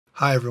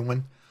Hi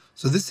everyone.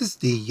 So this is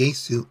the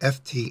Yaesu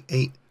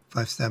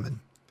FT857.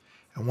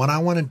 And what I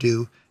want to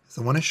do is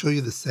I want to show you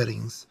the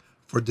settings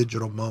for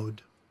digital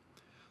mode.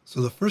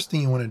 So the first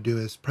thing you want to do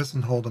is press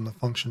and hold on the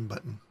function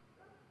button.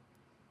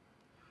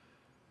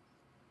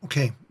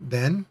 Okay,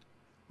 then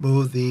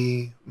move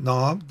the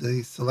knob,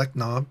 the select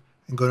knob,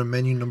 and go to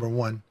menu number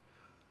 1.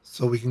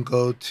 So we can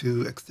go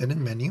to extended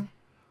menu.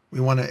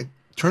 We want to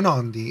turn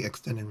on the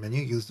extended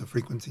menu, use the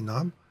frequency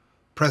knob,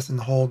 press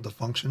and hold the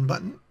function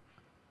button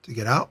to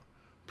get out.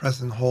 Press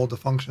and hold the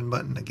function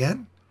button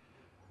again,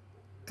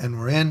 and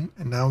we're in,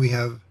 and now we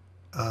have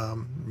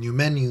new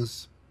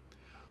menus.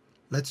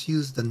 Let's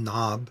use the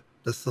knob,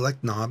 the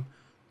select knob,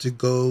 to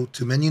go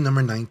to menu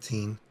number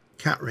 19,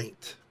 cat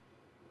rate.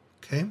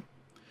 Okay,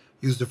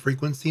 use the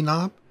frequency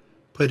knob,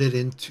 put it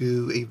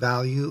into a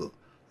value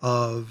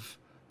of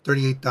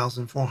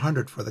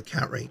 38,400 for the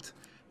cat rate.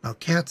 Now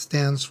cat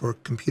stands for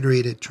computer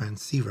aided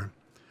transceiver.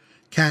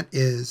 Cat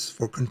is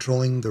for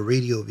controlling the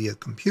radio via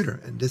computer.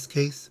 In this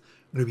case,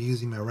 I'm going to be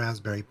using my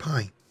Raspberry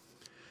Pi.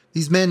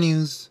 These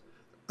menus,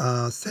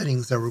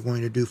 settings that we're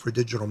going to do for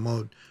digital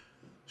mode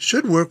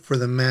should work for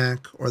the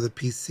Mac or the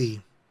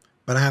PC,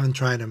 but I haven't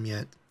tried them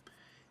yet.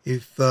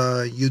 If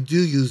you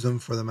do use them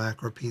for the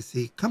Mac or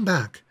PC, come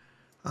back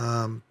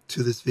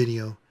to this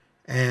video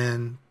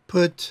and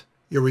put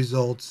your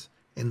results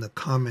in the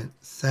comment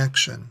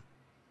section.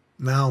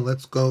 Now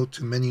let's go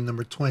to menu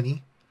number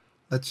 20.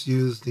 Let's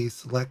use the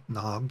select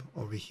knob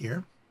over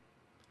here.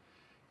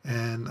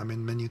 And I'm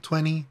in menu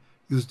 20.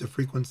 Use the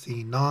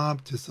frequency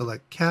knob to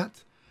select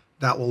cat.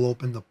 That will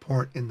open the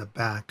port in the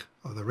back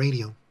of the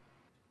radio.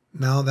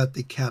 Now that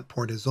the cat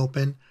port is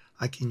open,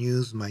 I can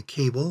use my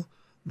cable.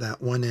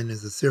 That one end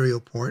is a serial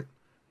port,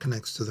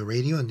 connects to the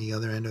radio, and the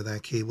other end of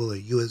that cable, a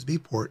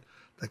USB port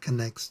that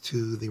connects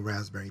to the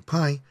Raspberry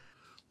Pi,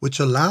 which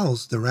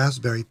allows the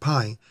Raspberry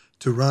Pi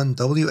to run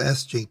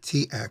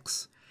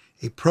WSJT-X,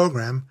 a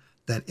program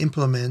that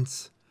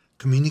implements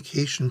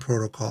communication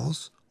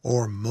protocols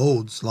or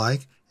modes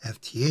like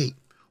FT8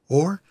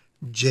 or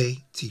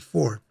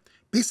JT4.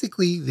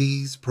 Basically,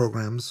 these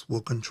programs will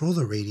control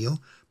the radio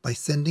by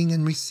sending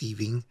and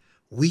receiving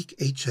weak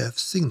HF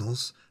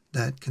signals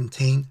that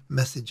contain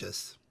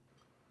messages.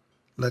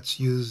 Let's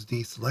use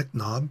the select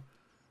knob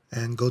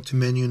and go to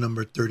menu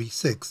number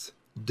 36,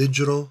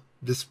 digital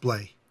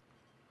display.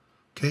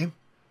 Okay,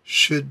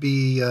 should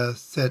be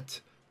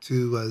set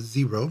to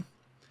 0.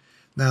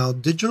 Now,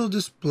 digital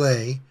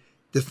display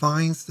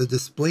defines the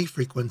display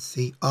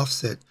frequency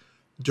offset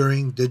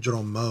during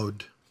digital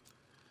mode.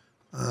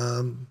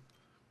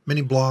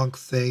 Many blogs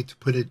say to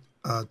put it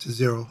to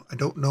 0. I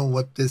don't know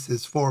what this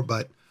is for,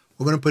 but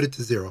we're going to put it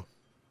to 0.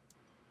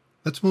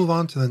 Let's move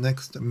on to the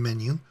next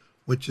menu,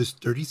 which is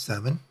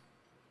 37.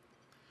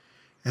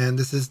 And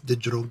this is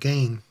digital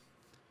gain.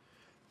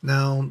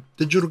 Now,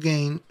 digital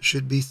gain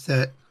should be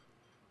set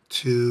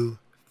to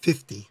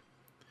 50.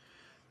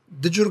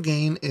 Digital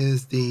gain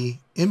is the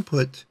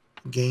input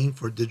gain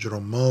for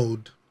digital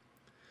mode.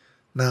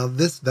 Now,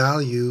 this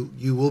value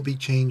you will be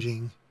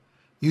changing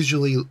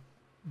usually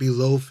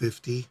below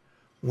 50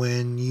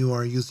 when you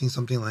are using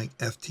something like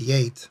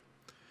FT8.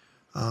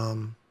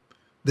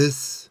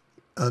 This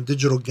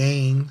digital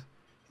gain,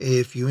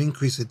 if you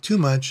increase it too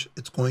much,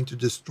 it's going to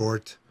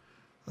distort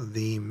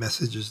the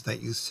messages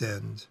that you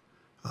send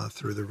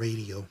through the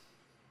radio.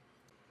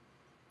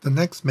 The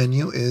next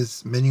menu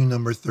is menu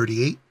number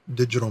 38,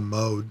 digital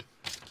mode.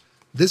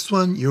 This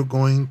one you're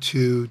going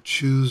to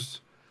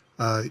choose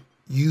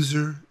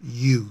user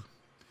U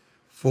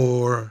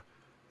for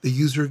the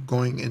user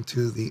going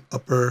into the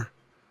upper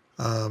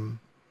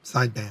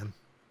sideband.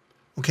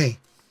 Okay,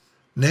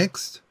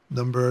 next,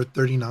 number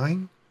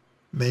 39,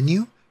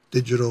 menu,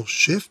 digital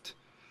shift.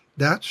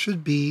 That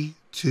should be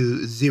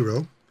to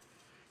 0,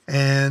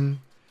 and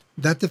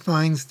that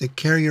defines the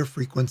carrier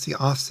frequency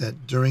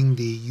offset during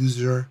the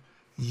user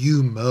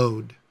U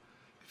mode.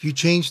 If you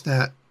change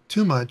that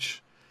too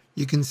much,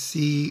 you can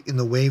see in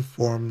the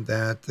waveform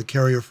that the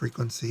carrier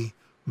frequency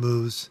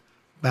moves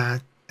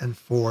back and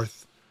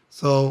forth.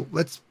 So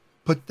let's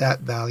put that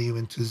value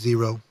into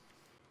 0.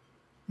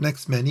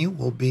 Next menu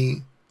will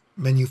be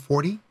menu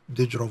 40,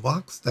 digital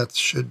vox. That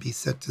should be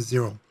set to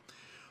 0.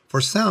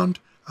 For sound,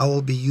 I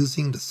will be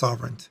using the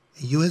Sovereign,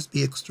 a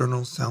USB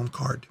external sound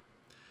card.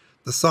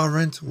 The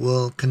Sovereign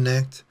will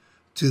connect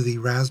to the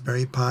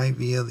Raspberry Pi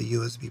via the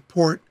USB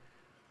port,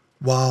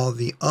 while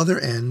the other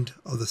end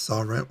of the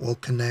Sovereign will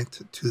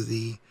connect to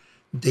the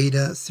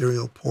data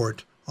serial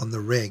port on the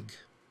rig.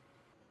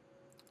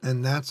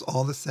 And that's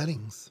all the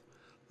settings.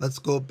 Let's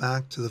go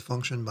back to the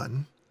function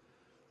button.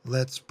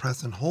 Let's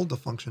press and hold the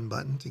function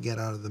button to get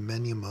out of the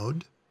menu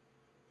mode.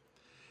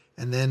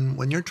 And then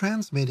when you're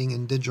transmitting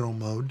in digital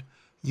mode,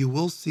 you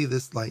will see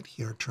this light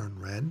here turn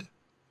red.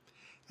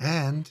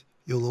 And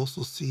you'll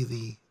also see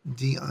the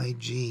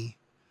DIG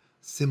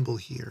symbol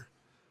here,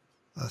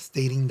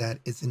 stating that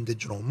it's in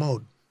digital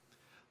mode.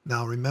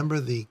 Now remember,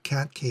 the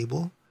cat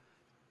cable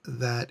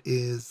that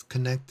is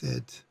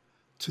connected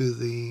to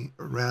the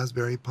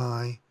Raspberry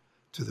Pi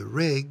to the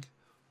rig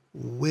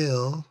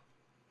will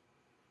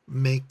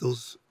make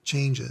those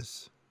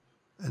changes,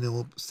 and it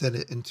will set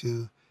it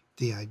into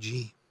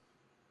DIG.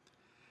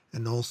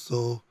 And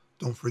also,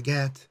 don't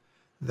forget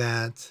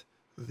that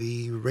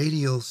the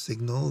radio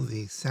signal,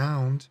 the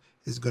sound,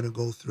 is going to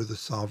go through the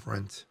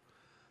sovereign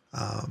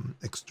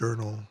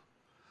external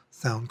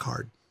sound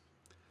card.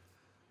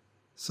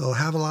 So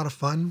have a lot of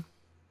fun.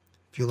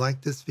 If you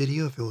liked this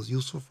video, if it was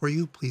useful for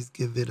you, please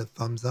give it a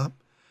thumbs up.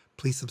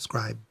 Please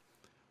subscribe.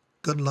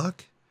 Good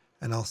luck,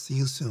 and I'll see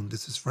you soon.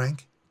 This is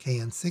Frank,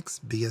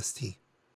 KN6BST.